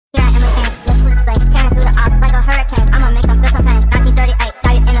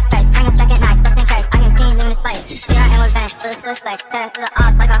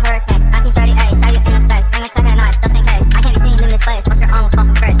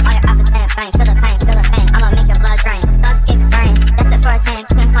brain. Feel the pain, I'ma make your blood drain. Thoughts escape the brain, that's the first change.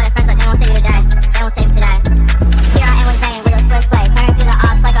 You can call your friends, but they won't save you today. They won't save you today. Here I am with pain, with a switchblade, tearing through the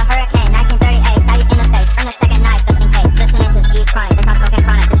odds like a hurricane. 1938, stab you in the face, bring a second knife just in case. Listening to Geekinz, bitch, I'm smoking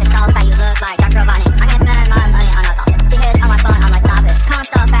chronic. Bitch, your soul's how you look like Dr. Robotnik. I can't spend my money on no topic. She hits on my phone, I'm like, stop it. Come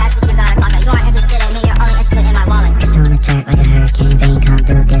so fast, but you gotta clock it. You aren't interested in me, you're only interested in my wallet. Christo on the track like a hurricane, vein come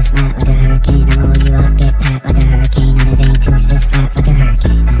through, get smacked like a hurricane. I'ma roll you up, get packed like a hurricane. On a vein, 2 6 slaps like a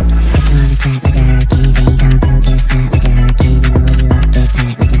hurricane. Christo on the track like a hurricane, vein come through, get smacked like a hurricane. I'ma roll you up, get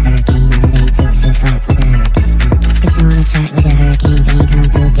packed like a hurricane. On a vein, 2 6 slaps like a hurricane. Christo on the track like a hurricane, vein come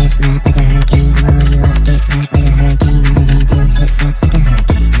through, get smacked like a hurricane. I'ma roll you up, get packed like a hurricane. On a vein, 2 6 slaps like a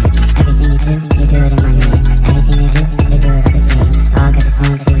hurricane. Everything you do it in my name. Everything you do it all the same. All got the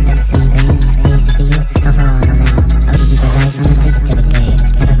same shoes, got the same veins. Easy for you, no fall, no down. OG's for life, I'ma take it to the grave.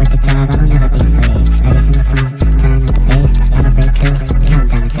 Never work a job, I will never be a slave. Every single song, just turn up the bass. I'ma break through, count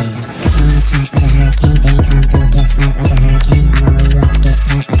down the days. Christo on the track like a hurricane, vein come through, get smacked like a hurricane. I'ma roll you up, get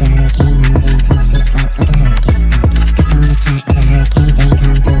packed like a hurricane. On a vein, 2 6 slaps like a hurricane. Christo on the track like a hurricane, vein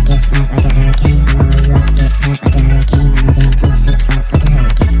come through, get smacked like a hurricane. I'ma roll you up, get packed like a hurricane. On a vein, 2 6 slaps like a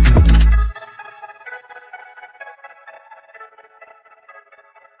hurricane.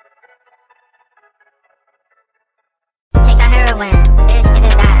 Take that heroin, bitch, give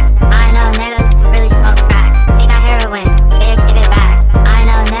it back. I know niggas really smoke crack. Take that heroin, bitch, give it back. I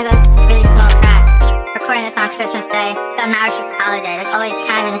know niggas really smoke crack. Recording this on Christmas Day, doesn't matter if it's a holiday. There's always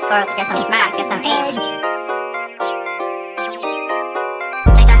time in this world to get some smack, get some H.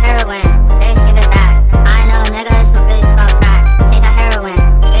 Take that heroin, bitch, give it back. I know niggas who really smoke crack. Take that heroin,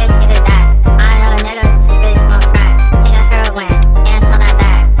 bitch, give it back. I know niggas who really smoke crack. Take that heroin, and smell that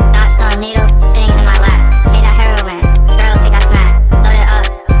bag. Got some needles sitting in my lap. Take that heroin. Take that smack, load it up,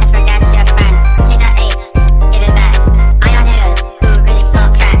 and forget your friends. Take that H, give it back. I got niggas who really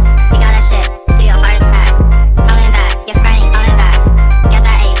smoke crack. You got that shit, do your heart attack. Coming back, your friend ain't coming back. Get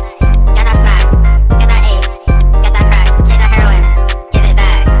that H, get that smack, get that H, get that crack. Take that heroin, give it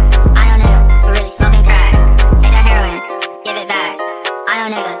back. I know niggas who really smoking crack. Take that heroin, give it back. I know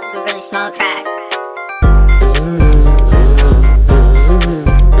niggas who really smoke crack.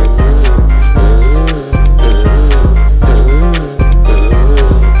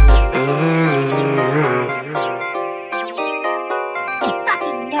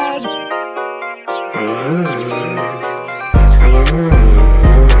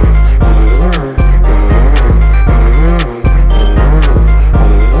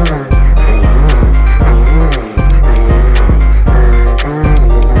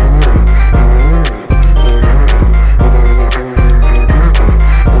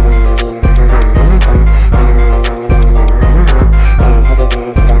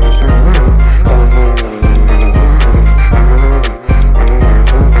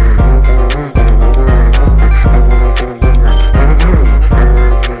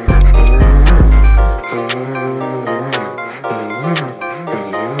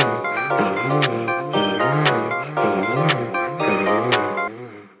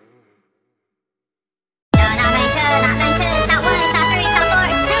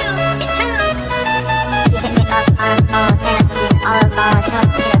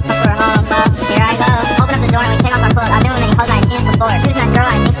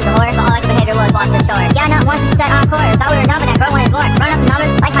 Yeah, not once she said encore. Thought we were numb, but that girl wanted more. Run up the numbers,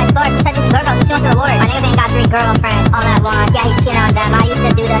 like high scores. She said she's a girl, so she wants the reward. My nigga ain't got 3 girlfriends all at once. Yeah, he's cheating on them. I used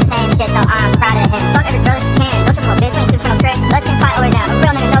to do the same shit, so I'm proud of him. Fuck every girl that you can. Don't trip on bitch, ain't super for no trick. Let's just fight over them. A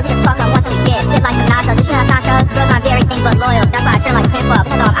real nigga knows he just fuck on once and we get. Dip like some nachos. Did you know that's nachos? Girls wanna be everything but loyal. That's why I treat her like twin foil.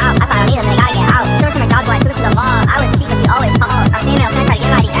 Because I'm out. I thought I need them, they gotta get out. She was from McDonald's, boy, I took her to the mall. I was cheap, but she always called. A female fan tried to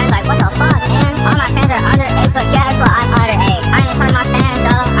get my DMs like, what the fuck, man? All my fans are underage, but guess what? I'm underage. I ain't fucking my fans,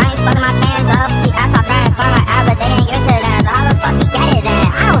 though. I ain't fucking my fans up. She asked my friends for my app, but they didn't give it to them. So how the fuck she get it then?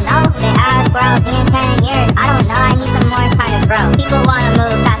 I don't know. They asked where I was in 10 years. I don't know. I need some more time to grow. People wanna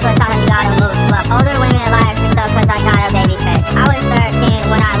move fast, but sometimes you gotta move slow. Older women like Christo, cause I got a baby face. I was 13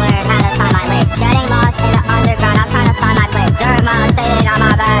 when I learned how to tie my lace. Getting lost in the underground, I'm trying to find my place. During my say they got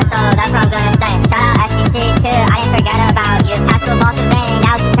my back, so that's where I'm gonna stay. Shout out SBC too, I didn't forget about you. Pass the ball to Vane,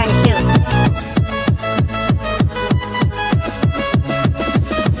 now it's your turn to shoot.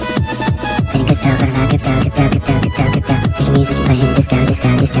 Christo for the crypto. Making music, you playing disco.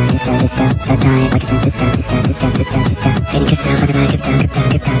 Electronic like it's from Cisco. Getting Christo for the crypto.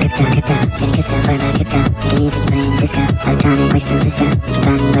 Getting Christo for the crypto. Making music, you playing disco. Electronic like it's from Cisco. You can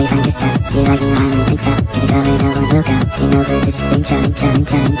find me where you find Christo. You like me, I don't think so. Gonna go where no one will go. You know this is the intro.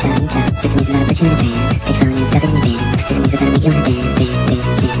 This music not a opportunity to stick phone and stuff in your bands. This music gonna make you wanna dance.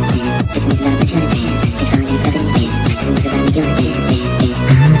 This music not a opportunity to stick phone and stuff in your bands. This music gonna make you wanna dance.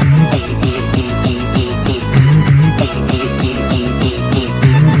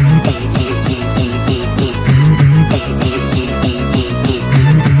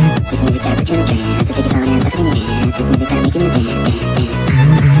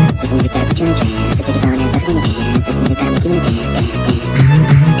 you in a trance. So take your phone and start playing the dance. This music that'll make you in a dance, dance, dance.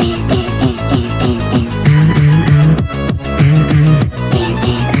 Dance, dance, dance, dance, dance, dance. Dance,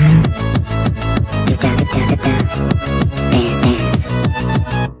 dance, dip down, dip down, dip down. Dance, dance.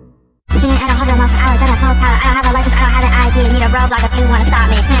 Spinning at 100 miles per hour, driving full power. I don't have a license, I don't have an ID. Need a roadblock if you wanna stop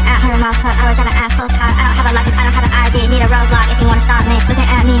me. Spinning at 100 miles per hour, driving at full power. I don't have a license, I don't have an ID. Need a roadblock if you wanna stop me. Looking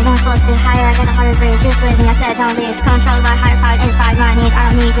at me, going full speed higher. I got a harder bridge, just with me. I said don't leave. Controlled by higher powers, inspired my needs. I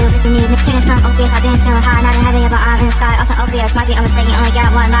don't need you if you need me. Taking some opiates, I've been feeling high. Not in heaven yet, but I'm in the sky. Also opiates, might be a mistake. You only get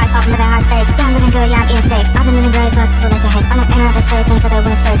one life, so I'm living high stakes. Yeah, I'm living good, yeah, I'm eating steak. I've been living great, but people like to hate. On the internet, they say things that they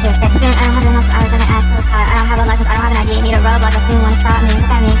wouldn't say to your face. Spinning at 100 miles per hour, driving at full power. I don't have a license, I don't have an ID. Need a roadblock if you wanna stop me.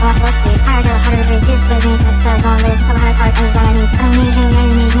 Look at me, going full speed higher, get a harder bridge, just with me. So I said don't leave. Until higher powers, inspired my needs. I don't need you, yeah,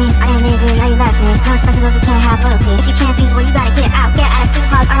 you need me. I didn't leave you, yeah, you left me. No especially those who can't have loyalty. If you can't be, well, you gotta get out. Get out of 2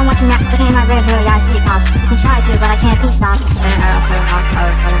 clouds, I don't want you now. Looking at my red hero, yeah, I see pops. You can try to, but I can't be stopped. And I don't have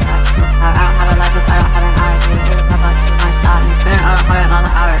a license, I don't have an ID. If you wanna stop me. And I don't have 100 miles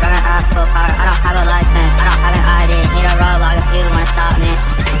per hour, driving at full power. I don't have a license, I don't have an ID. Need a roadblock if you wanna stop me.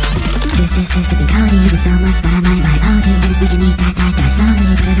 Sipping codeine, sipping so much that I might OD. And it's making me die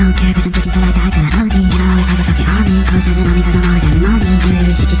slowly. But I don't care, cause I'm drinking till I die till I OD. And I always have a fucking on me. Always have it on me cause I'm always having money. And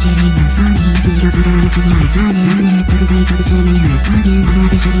really shit ain't that funny. This music gon' fuck around and send your ass running. Running it, talking the shit, man, your ass bugging. I'm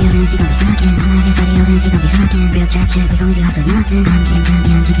having shorty over and she gon' be sucking. I'm having shorty over and she gon' be fucking. Real trap shit, we gon' leave your house with nothing. I'm getting drunk,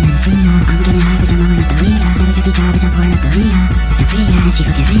 yeah, I'm drinking Hennessy, yeah. I'm getting high, bitch, I'm rolling up the weed, yeah. Never kiss me dry, bitch, I'm pouring up the weed, yeah. Bitch, I'm free, yeah, and she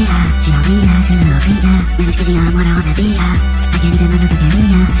fucking free, yeah. She on me, yeah, she a little free, yeah. Man, it's crazy, I'm what I wanna be, yeah. I can't even motherfucking read,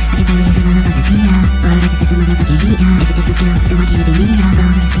 yeah. I can barely even motherfucking see, yeah. But I can spit some motherfucking heat, yeah. If it takes no skill, then why can't it be me, yeah. Flow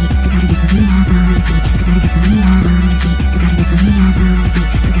on the speed, so gotta guess with me, yeah. Flow on the speed, so gotta guess with me, yeah. Flow on the speed, so gotta guess with me, yeah. Flow on the speed,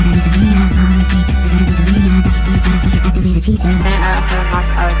 so gotta guess with me, yeah. Flow on the speed, so gotta guess with me, yeah. That you think that I'm fucking activated cheat, yeah. And I don't have a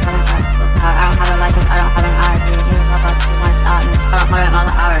license, I don't have a license, I don't have an ID. Need a roadblock if you wanna stop me. I don't 100 miles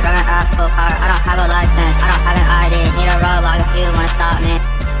per hour, driving at full power. I don't have a license, I don't have an ID. Need a roadblock if you wanna stop me.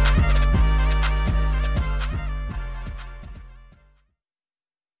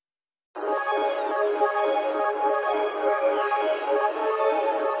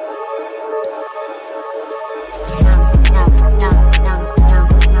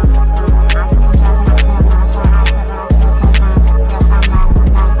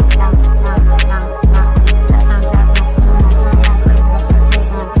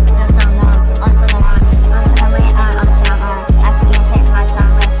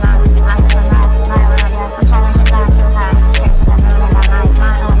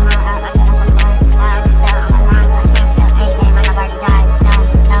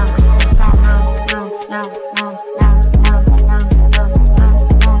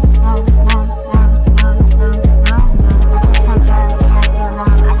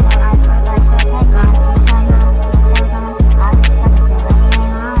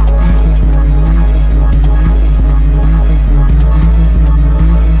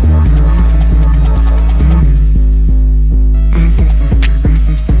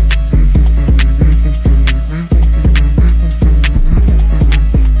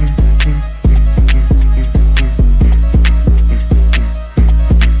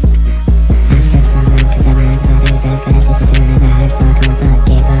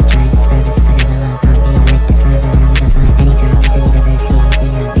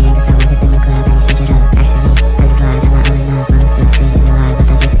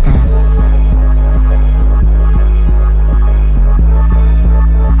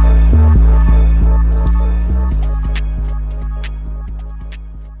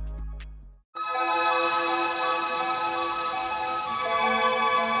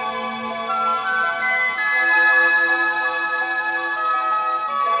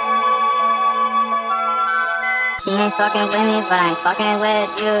 She ain't fucking with me, but I ain't fucking with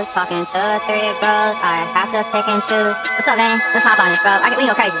you. Talking to 3 girls, I have to pick and choose. What's up, man? Let's hop on this, bro. We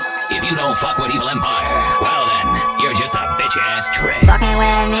go crazy. If you don't fuck with Evil Empire, well then, you're just a bitch-ass trick. Fucking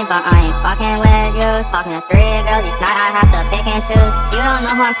with me, but I ain't fucking with you. Talking to 3 girls, each night I have to pick and choose. You don't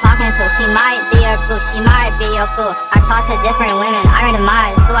know who I'm talking to. She might be your boo, she might be your fool. I talk to different women, I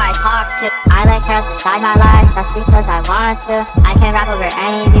randomize who I talk to. I let girls decide my life, that's because I want to. I can rap over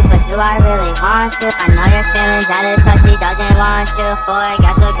any beat, but do I really want to? I know you're feeling jealous cause she doesn't want you. Boy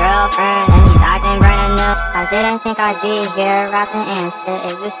gets a girlfriend and he's acting brand new. I didn't think I'd be here rapping and shit.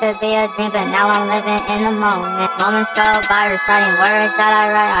 It used to be a dream, but now I'm living in the moment. Moments go by reciting words that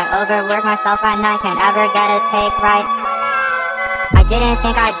I write. I overwork myself at night, can't ever get a take right. I didn't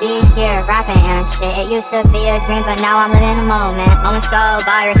think I'd be here rapping and shit. It used to be a dream, but now I'm living in the moment. Moments go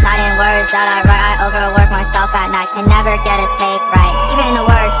by reciting words that I write. I overwork myself at night, can never get a take right. Even the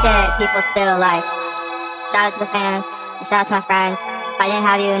worst shit, people still like. Shout out to the fans, and shout out to my friends. I didn't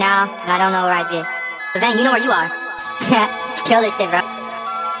have you now, and I don't know where I'd be. But then, you know where you are. Yeah, kill this shit, bro.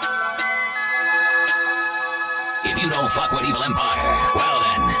 If you don't fuck with Evil Empire, well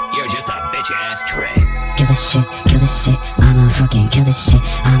then, you're just a bitch-ass trick. Kill this shit, I'ma fucking kill this shit.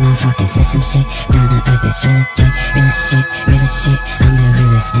 I'ma fucking spit some shit down to earth, it's real legit. Realest shit, I'm the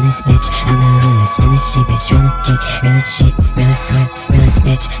realest in this bitch. I'm the realest in this shit, bitch. Real legit, realest shit, realest sweat, realest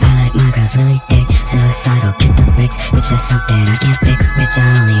bitch. I like my girls really thick, suicidal, kick the bricks. Bitch, that's something I can't fix, bitch, I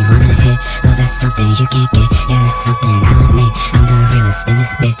only wanna hit. No, that's something you can't get, yeah, that's something I'll admit. I'm the realest in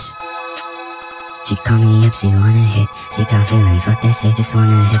this bitch. She call me up, she wanna hit. She got feelings, fuck that shit, just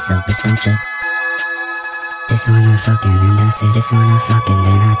wanna hit, so bitch don't trip. Just wanna fucking, and that's it. Just wanna fucking,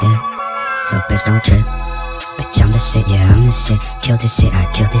 then I did. So bitch don't trip. Bitch I'm the shit, yeah I'm the shit. Kill this shit, I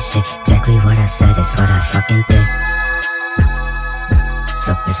kill this shit. Exactly what I said is what I fucking did.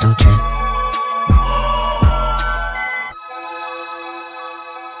 So bitch don't trip.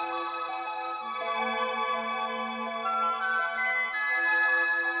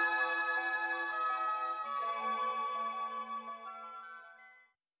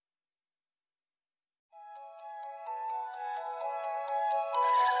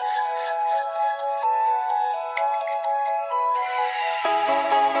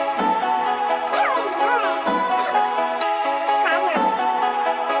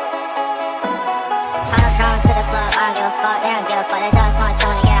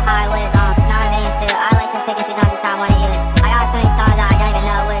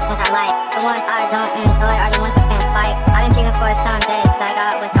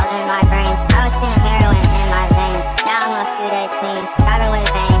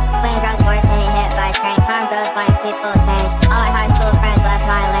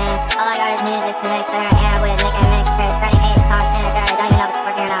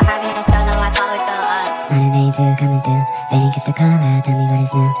 Coming through, fading Christo color, tell me what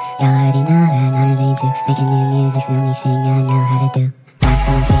is new. Y'all already know that, not in vain to making new music's the only thing I know how to do. Rocks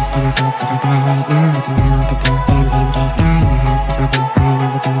on my feet and my boots, if I die right now, would you know what to do? Damn gray sky in the house, that's my boo. I ain't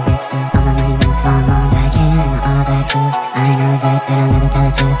never been rich, so all my money new. Long black hair and my all black shoes. I know it's right, but I'll never tell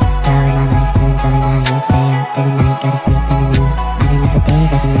the truth. Throw away my life to enjoy my youth. Stay up through the night, go to sleep in the noon. I've been up for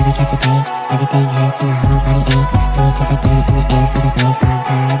days, I can never catch a break. Everything hurts and my whole body aches. Food tastes like dirt and the air smells like waste. I'm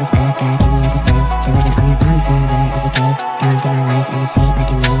tired of this earth, God give me up this place. Deliver on your promise, man, where is your case? Going through my life in a shape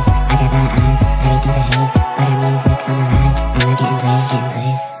like a maze. I got bad eyes, everything's a haze. But our music's on the rise, and we're getting played, getting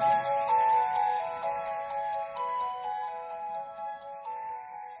plays.